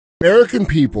American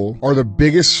people are the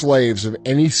biggest slaves of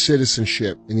any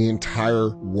citizenship in the entire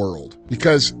world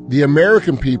because the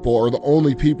American people are the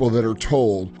only people that are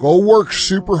told, go work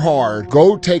super hard,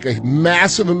 go take a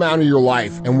massive amount of your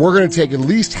life, and we're going to take at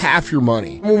least half your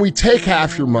money. When we take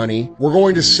half your money, we're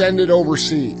going to send it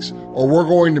overseas, or we're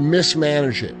going to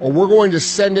mismanage it, or we're going to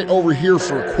send it over here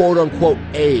for quote unquote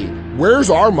aid.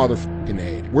 Where's our motherfucking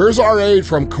aid? Where's our aid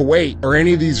from Kuwait or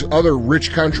any of these other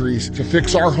rich countries to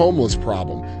fix our homeless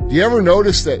problem? Do you ever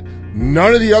notice that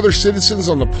none of the other citizens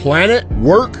on the planet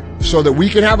work so that we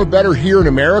can have a better here in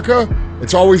America?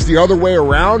 It's always the other way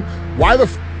around. Why the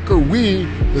are we,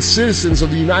 the citizens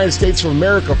of the United States of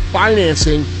America,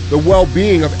 financing the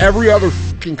well-being of every other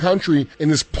country in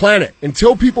this planet?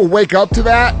 Until people wake up to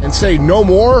that and say no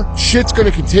more, shit's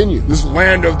gonna continue. This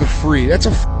land of the free, that's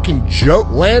a fucking joke.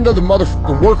 Land of the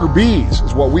motherfucking worker bees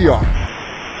is what we are.